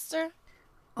monster?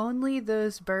 Only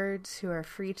those birds who are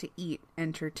free to eat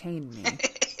entertain me.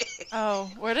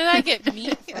 Oh, where did I get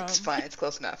meat from? It's fine. It's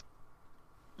close enough.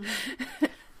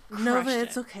 Nova, Crushed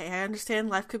it's it. okay. I understand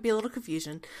life could be a little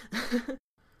confusion.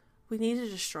 We need to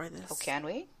destroy this. Oh, can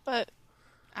we? But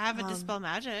I have a dispel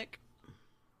magic.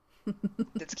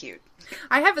 That's cute.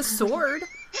 I have a sword.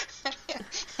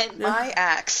 And my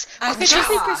axe. I could I just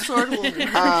think your sword will.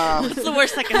 It's the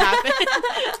worst that can happen.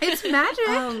 It's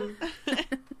magic.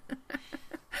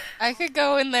 I could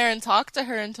go in there and talk to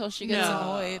her until she gets No.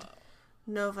 annoyed.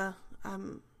 Nova,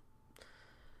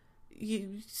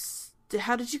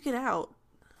 How did you get out?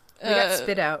 We got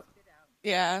spit out.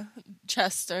 Yeah,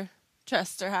 Chester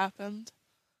happened.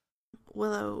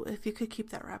 Willow, if you could keep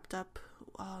that wrapped up,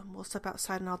 we'll step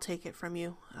outside and I'll take it from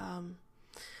you.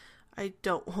 I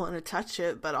don't want to touch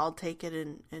it, but I'll take it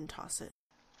and toss it.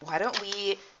 Why don't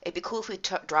we? It'd be cool if we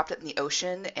dropped it in the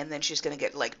ocean, and then she's gonna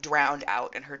get like drowned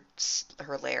out in her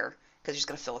lair because she's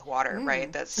gonna fill with water,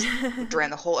 right? That's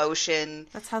drain the whole ocean.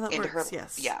 That's how that into works. her.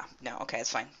 Yes. Yeah. No. Okay.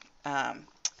 It's fine.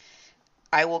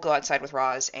 I will go outside with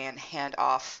Roz and hand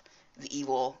off the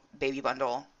evil baby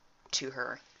bundle to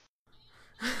her.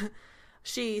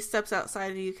 She steps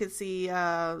outside, and you can see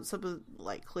some of,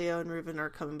 like, Cleo and Reuben are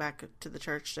coming back to the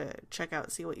church to check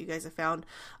out, see what you guys have found.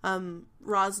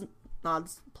 Roz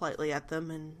nods politely at them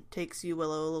and takes you,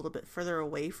 Willow, a little bit further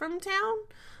away from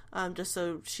town, just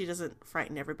so she doesn't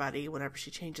frighten everybody whenever she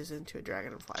changes into a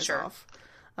dragon and flies off.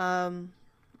 And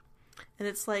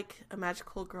it's like a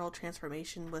magical girl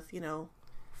transformation with,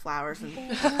 flowers and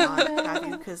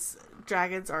whatnot, because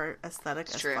dragons are aesthetic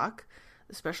as fuck,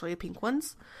 especially pink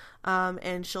ones.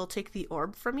 And she'll take the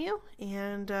orb from you,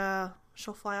 and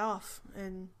she'll fly off,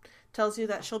 and tells you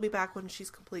that she'll be back when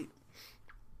she's complete.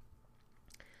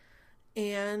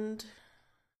 And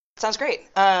sounds great.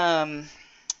 Then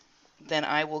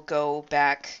I will go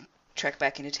trek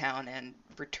back into town, and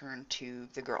return to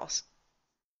the girls.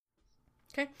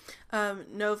 Okay.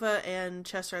 Nova and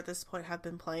Chester at this point have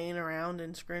been playing around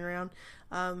and screwing around.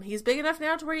 He's big enough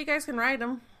now to where you guys can ride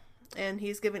him. And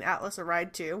he's giving Atlas a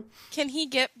ride too. Can he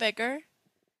get bigger?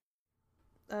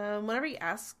 Whenever you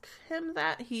ask him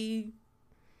that, he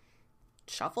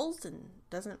shuffles and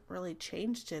doesn't really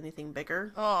change to anything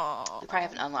bigger. Oh, We probably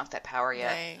haven't unlocked that power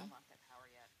yet.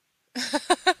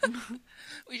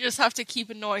 We just have to keep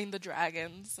annoying the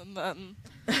dragons, and then...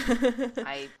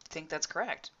 I think that's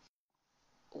correct.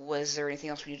 Was there anything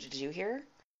else we needed to do here?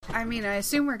 I mean, I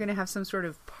assume we're going to have some sort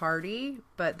of party,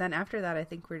 but then after that, I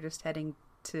think we're just heading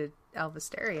to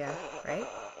Alvasteria, right?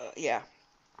 Yeah.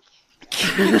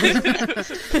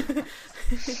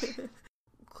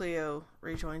 Cleo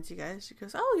rejoins you guys. She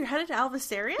goes, "Oh, you're headed to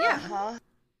Alvasteria? Yeah. Uh-huh.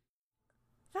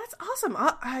 That's awesome.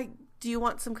 Do you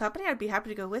want some company? I'd be happy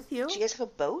to go with you." Do you guys have a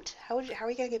boat? How are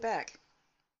you gonna get back?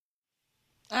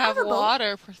 I have a boat.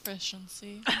 water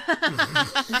proficiency.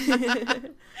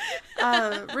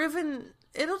 Reuven,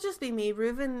 it'll just be me.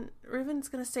 Reuven's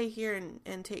gonna stay here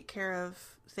and take care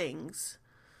of things.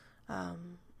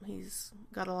 He's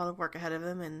got a lot of work ahead of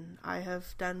him, and I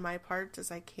have done my part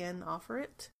as I can offer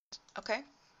it. Okay.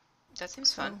 That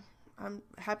seems fun. I'm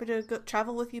happy to go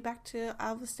travel with you back to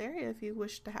Alvasteria if you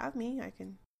wish to have me. It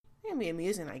can be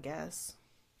amusing, I guess.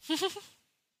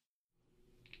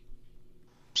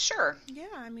 Sure. Yeah,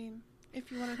 I mean, if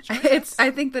you want to try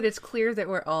I think that it's clear that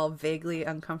we're all vaguely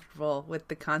uncomfortable with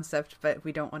the concept, but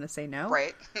we don't want to say no.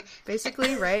 Right.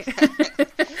 Basically, right?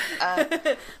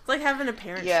 It's like having a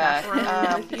parent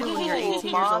chaperone with you when you're 18 years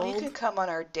Mom, old. you can come on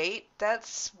our date.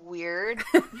 That's weird.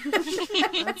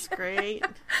 That's great.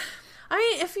 I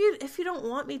mean, if you don't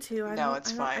want me to,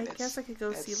 It's fine. I guess I could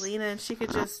go see Lena, and she could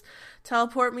just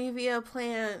teleport me via a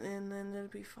plant, and then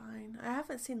it'd be fine. I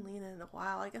haven't seen Lena in a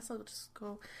while. I guess I'll just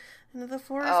go into the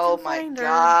forest and find her.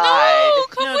 God. No,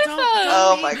 come with us.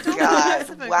 Oh my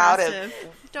God. Wow.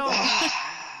 Don't.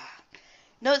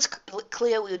 No, it's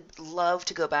Cleo. We would love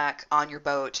to go back on your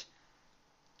boat.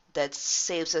 That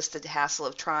saves us the hassle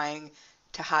of trying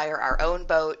to hire our own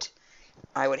boat.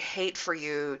 I would hate for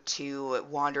you to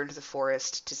wander into the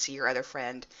forest to see your other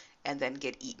friend and then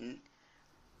get eaten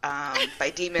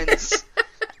by demons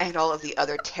and all of the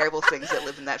other terrible things that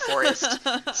live in that forest.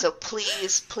 So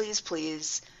please, please,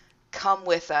 please come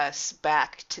with us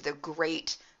back to the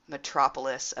great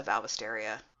metropolis of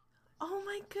Alvasteria. Oh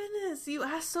my goodness, you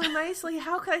asked so nicely.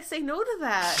 How could I say no to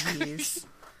that? Jeez.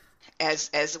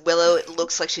 As Willow, it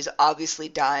looks like she's obviously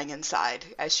dying inside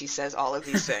as she says all of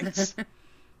these things.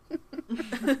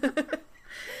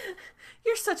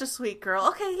 You're such a sweet girl.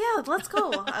 Okay, yeah, let's go.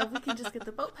 We can just get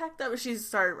the boat packed up. She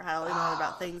started rattling on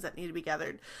about things that need to be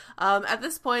gathered. At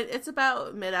this point, it's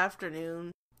about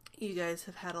mid-afternoon. You guys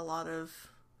have had a lot of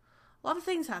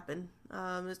things happen.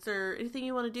 Is there anything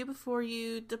you want to do before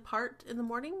you depart in the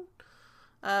morning?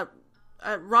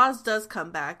 Roz does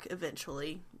come back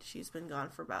eventually. She's been gone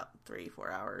for about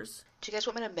 3-4 hours. Do you guys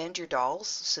want me to mend your dolls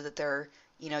so that they're,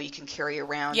 you can carry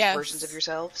around Yes. versions of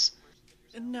yourselves?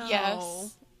 No.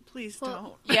 Yes. Please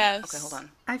Well, don't. Yes. Okay, hold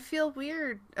on. I feel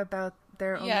weird about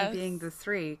there only Yes. being the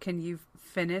 3. Can you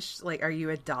finish, are you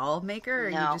a doll maker, or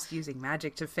are No. you just using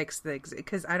magic to fix the...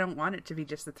 Because I don't want it to be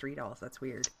just the 3 dolls. That's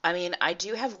weird. I mean, I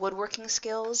do have woodworking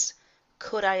skills.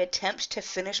 Could I attempt to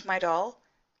finish my doll?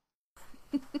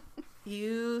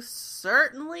 You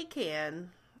certainly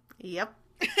can. Yep.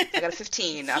 I got a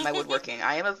 15 on my woodworking.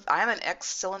 I am an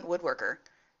excellent woodworker.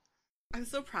 I'm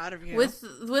so proud of you. With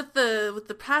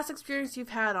the past experience you've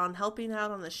had on helping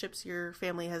out on the ships your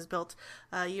family has built,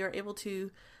 you are able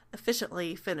to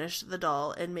efficiently finish the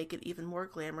doll and make it even more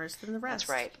glamorous than the rest. That's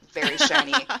right. Very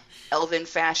shiny. Elven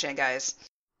fashion, guys.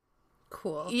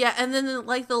 Cool. Yeah, and then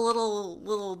like the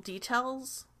little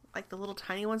details, like the little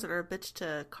tiny ones that are a bitch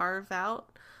to carve out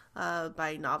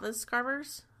by novice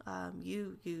carvers,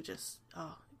 you just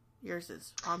yours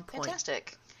is on point.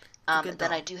 Fantastic. Good Then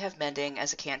doll. I do have mending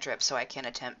as a cantrip, so I can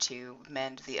attempt to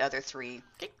mend the other 3.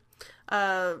 Okay.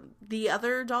 The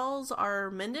other dolls are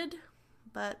mended,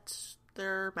 but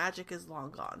their magic is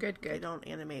long gone. Good. They don't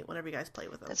animate whenever you guys play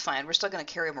with them. That's fine. We're still going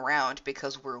to carry them around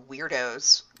because we're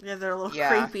weirdos. Yeah, they're a little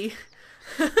Yeah. creepy.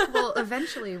 Well,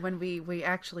 eventually, when we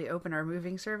actually open our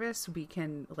moving service, we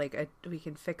can we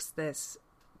can fix this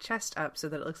chest up so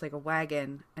that it looks like a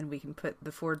wagon, and we can put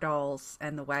the 4 dolls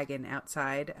and the wagon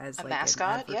outside as A like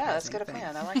mascot? an Yeah, that's advertising good a thing.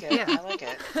 plan. I like it. Yeah. I like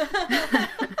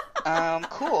it.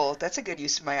 Cool. That's a good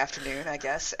use of my afternoon, I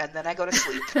guess. And then I go to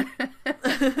sleep.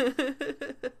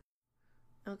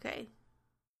 Okay.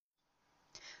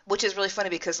 Which is really funny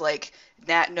because, like,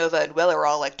 Nat, Nova, and Will are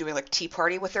all, like, doing, like, tea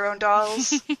party with their own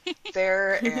dolls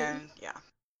there, and, yeah.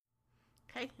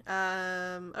 Okay.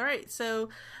 All right. So,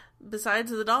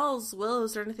 besides the dolls, Will,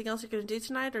 is there anything else you're going to do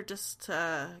tonight, or just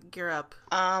gear up?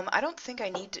 I don't think I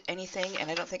need anything,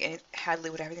 and I don't think Hadley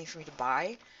would have anything for me to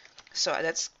buy, so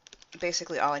that's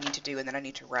basically all I need to do, and then I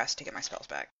need to rest to get my spells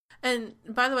back. And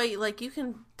by the way, like, you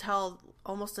can tell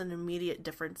almost an immediate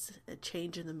difference, a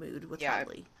change in the mood with Yeah.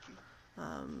 Hadley.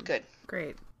 Good.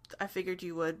 Great. I figured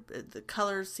you would. The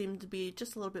colors seem to be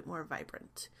just a little bit more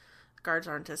vibrant. Guards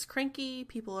aren't as cranky.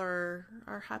 People are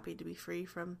happy to be free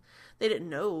from. They didn't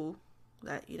know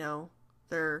that, you know,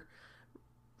 their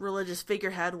religious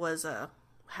figurehead was a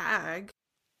hag.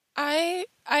 I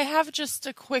have just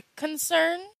a quick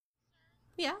concern.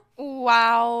 Yeah.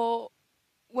 Wow.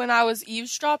 When I was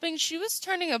eavesdropping, she was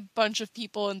turning a bunch of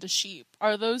people into sheep.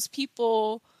 Are those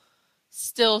people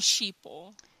still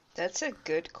sheeple? That's a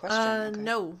good question. Okay.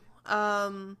 No.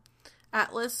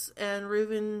 Atlas and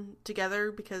Reuven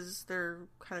together, because they're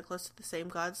kind of close to the same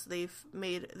gods, they've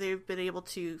been able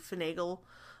to finagle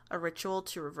a ritual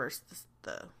to reverse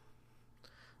the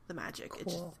magic.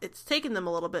 Cool. It's taken them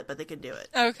a little bit, but they can do it.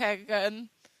 Okay, good.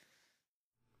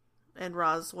 And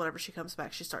Roz, whenever she comes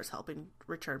back, she starts helping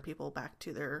return people back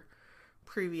to their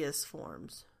previous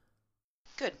forms.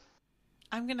 Good.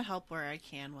 I'm going to help where I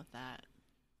can with that.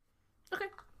 Okay.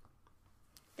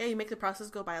 Yeah, you make the process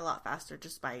go by a lot faster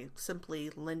just by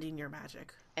simply lending your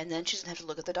magic. And then she doesn't have to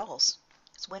look at the dolls.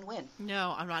 It's win-win.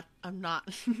 No, I'm not.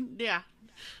 Yeah.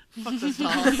 Fuck those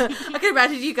dolls. I can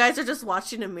imagine you guys are just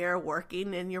watching Amira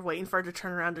working and you're waiting for her to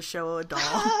turn around to show a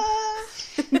doll.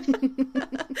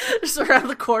 Just around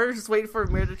the corner, just waiting for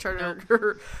Amira to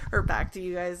turn her back to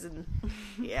you guys. And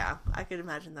yeah, I could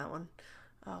imagine that one.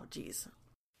 Oh, jeez.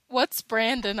 What's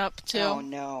Brandon up to? Oh,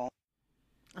 no.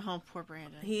 Oh, poor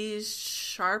Brandon. He's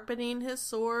sharpening his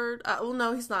sword. Well,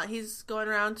 no, he's not. He's going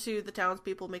around to the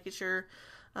townspeople, making sure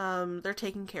they're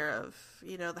taken care of.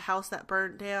 You know, the house that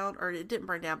burned down, or it didn't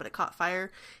burn down, but it caught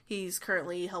fire. He's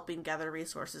currently helping gather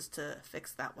resources to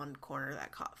fix that one corner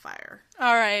that caught fire.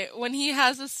 All right, when he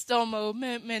has a still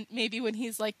moment, maybe when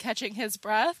he's like catching his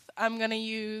breath, I'm going to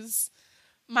use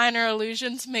minor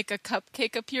illusion to make a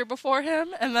cupcake appear before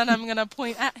him, and then I'm going to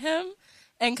point at him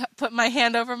and put my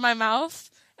hand over my mouth.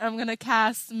 I'm going to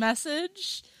cast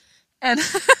message, and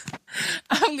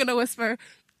I'm going to whisper,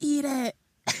 "Eat it."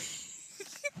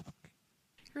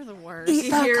 You're the worst. You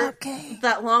hear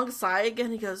that long sigh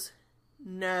again. He goes,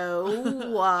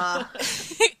 "No,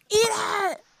 Eat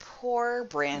it. Poor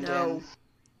Brandon.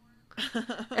 no."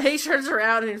 And he turns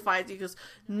around and finds you. He goes,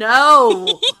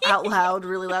 "No," out loud,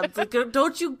 really loud. It's like,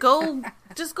 don't you go?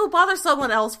 Just go bother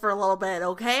someone else for a little bit,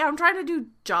 okay? I'm trying to do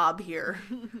job here.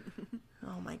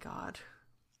 Oh my god.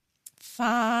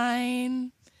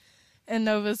 Fine. And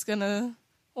Nova's gonna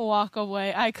walk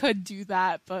away. I could do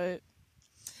that, but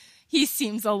he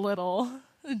seems a little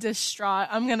distraught.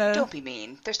 I'm gonna... Don't be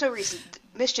mean. There's no reason.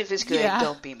 Mischief is good. Yeah.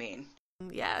 Don't be mean.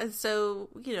 Yeah, so,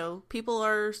 you know, people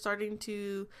are starting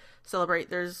to celebrate.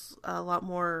 There's a lot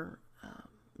more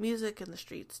music in the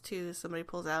streets, too. Somebody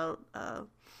pulls out, I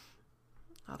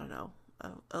don't know,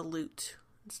 a lute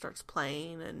and starts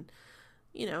playing, and,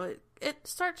 you know, it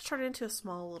starts turning into a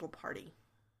small little party.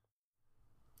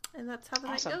 And that's how the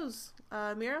Awesome. night goes.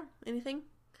 Mira, anything?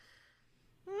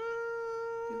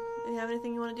 You have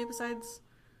anything you want to do besides?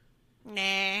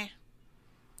 Nah.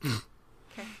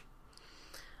 Okay.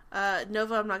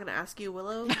 Nova, I'm not going to ask you.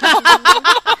 Willow?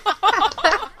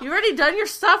 You already done your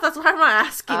stuff. That's why I'm not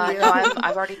asking you. No,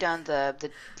 I've already done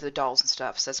the dolls and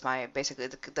stuff. So that's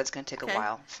that's going to take a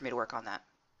while for me to work on that.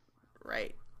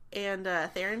 Right. And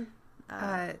Theron?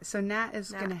 So Nat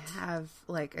is going to have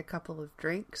like a couple of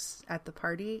drinks at the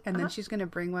party, and then she's going to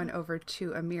bring one over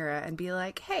to Amira and be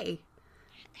like, "Hey,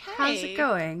 how's it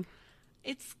going?"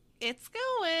 It's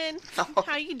going.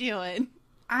 How you doing?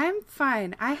 I'm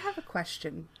fine. I have a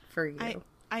question for you.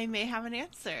 I may have an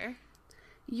answer.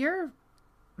 You're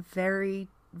very,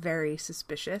 very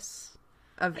suspicious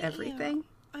of everything.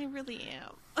 I really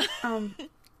am.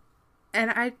 And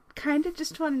I kind of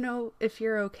just want to know if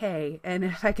you're okay and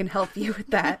if I can help you with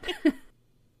that.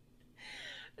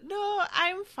 No,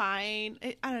 I'm fine.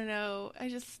 I don't know.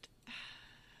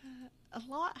 A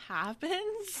lot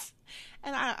happens,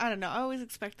 and I don't know. I always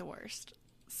expect the worst,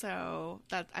 so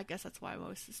I guess that's why I'm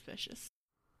always suspicious.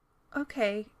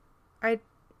 Okay, I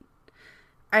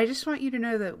just want you to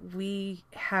know that we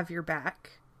have your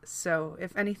back. So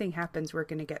if anything happens, we're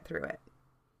going to get through it.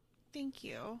 Thank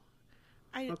you.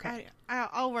 Okay.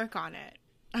 I'll work on it.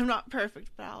 I'm not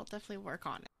perfect, but I'll definitely work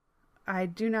on it. I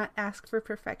do not ask for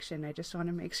perfection. I just want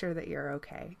to make sure that you're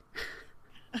okay.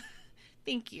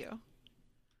 Thank you.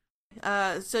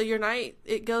 So your night,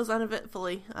 it goes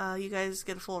uneventfully. You guys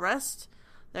get a full rest.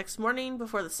 Next morning,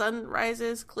 before the sun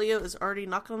rises, Cleo is already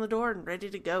knocking on the door and ready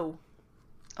to go.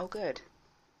 Oh, good.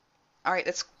 All right,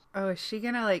 let's... Oh, is she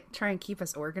going to like try and keep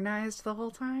us organized the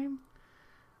whole time?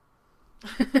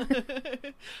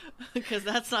 Because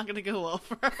that's not going to go well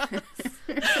for us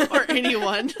or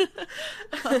anyone.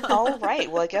 All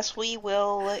right, well, I guess we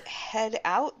will head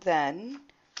out then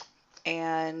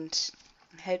and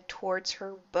head towards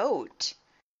her boat.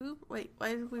 Ooh, wait, why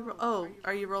did we roll? Oh,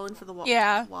 are you rolling for the wand?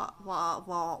 Yeah.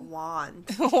 Wand.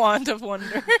 Wand of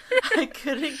Wonder. I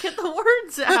couldn't get the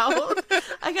words out.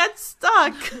 I got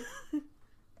stuck.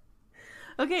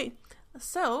 Okay,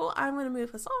 so I'm going to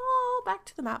move us all back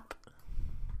to the map.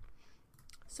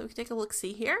 So we can take a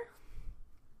look-see here.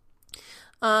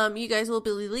 You guys will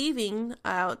be leaving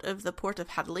out of the port of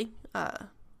Hadley.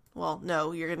 Well,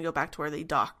 no, you're going to go back to where they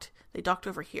docked. They docked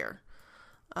over here.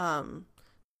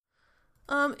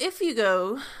 If you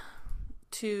go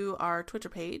to our Twitter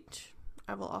page,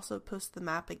 I will also post the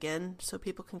map again so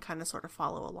people can kind of sort of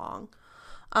follow along.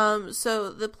 So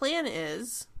the plan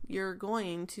is you guys are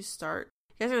going to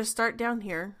start down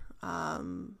here,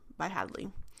 by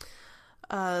Hadley.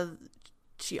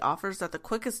 She offers that the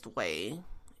quickest way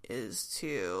is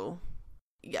to,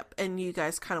 and you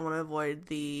guys kind of want to avoid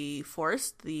the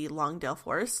forest, the Longdale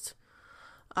Forest,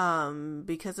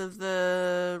 because of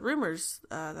the rumors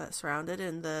that surround it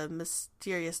and the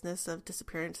mysteriousness of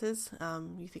disappearances.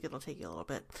 You think it'll take you a little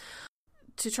bit.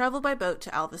 To travel by boat to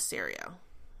Alvisteria,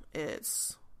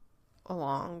 it's a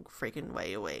long freaking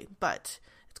way away, but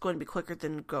it's going to be quicker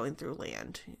than going through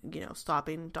land,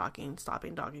 stopping, docking,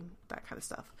 that kind of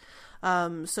stuff.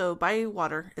 So by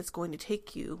water, it's going to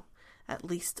take you at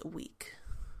least a week.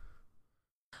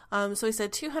 So we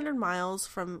said 200 miles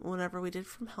from whenever we did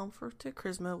from Helmfort to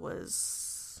Chrisma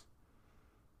was,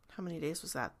 how many days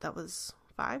was that? That was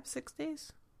 5-6 days?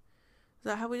 Is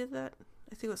that how we did that?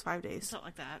 I think it was 5 days. Something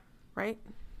like that. Right?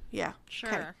 Yeah. Sure.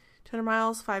 Okay. 200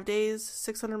 miles, 5 days,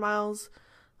 600 miles,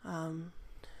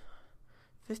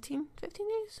 15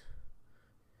 days?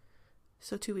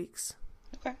 So 2 weeks.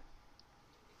 Okay.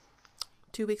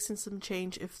 2 weeks and some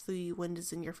change if the wind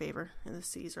is in your favor and the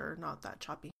seas are not that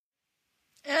choppy.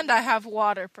 And I have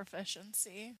water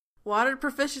proficiency. Water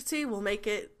proficiency will make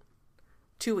it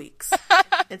 2 weeks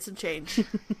and some change.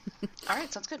 All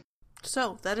right, sounds good.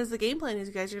 So that is the game plan. Is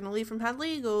you guys are going to leave from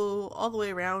Hadley, go all the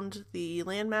way around the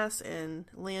landmass, and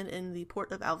land in the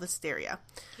port of Alvisteria.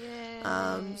 Yay.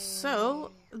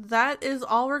 So that is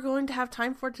all we're going to have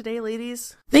time for today,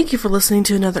 ladies. Thank you for listening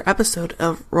to another episode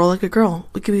of Roll Like a Girl.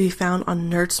 We can be found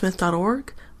on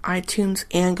nerdsmith.org, iTunes,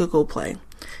 and Google Play.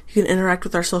 You can interact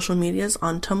with our social medias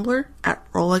on Tumblr at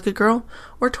Roll Like a Girl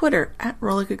or Twitter at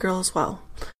Roll Like a Girl as well.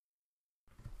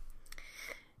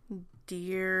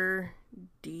 Dear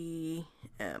DM,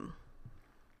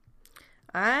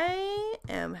 I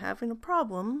am having a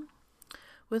problem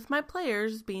with my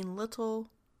players being little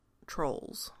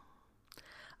trolls.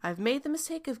 I've made the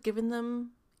mistake of giving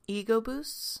them ego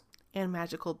boosts and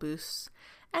magical boosts,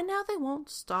 and now they won't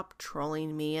stop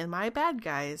trolling me and my bad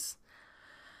guys.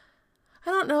 I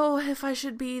don't know if I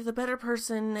should be the better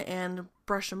person and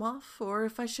brush them off, or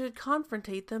if I should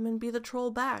confrontate them and be the troll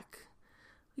back.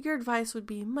 Your advice would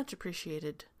be much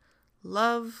appreciated.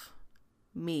 Love,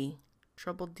 me,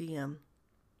 Troubled DM.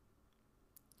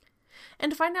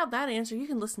 And to find out that answer, you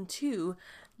can listen to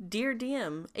Dear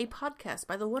DM, a podcast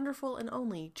by the wonderful and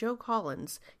only Joe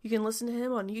Collins. You can listen to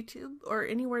him on YouTube or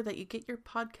anywhere that you get your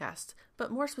podcasts, but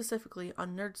more specifically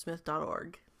on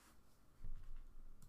nerdsmith.org.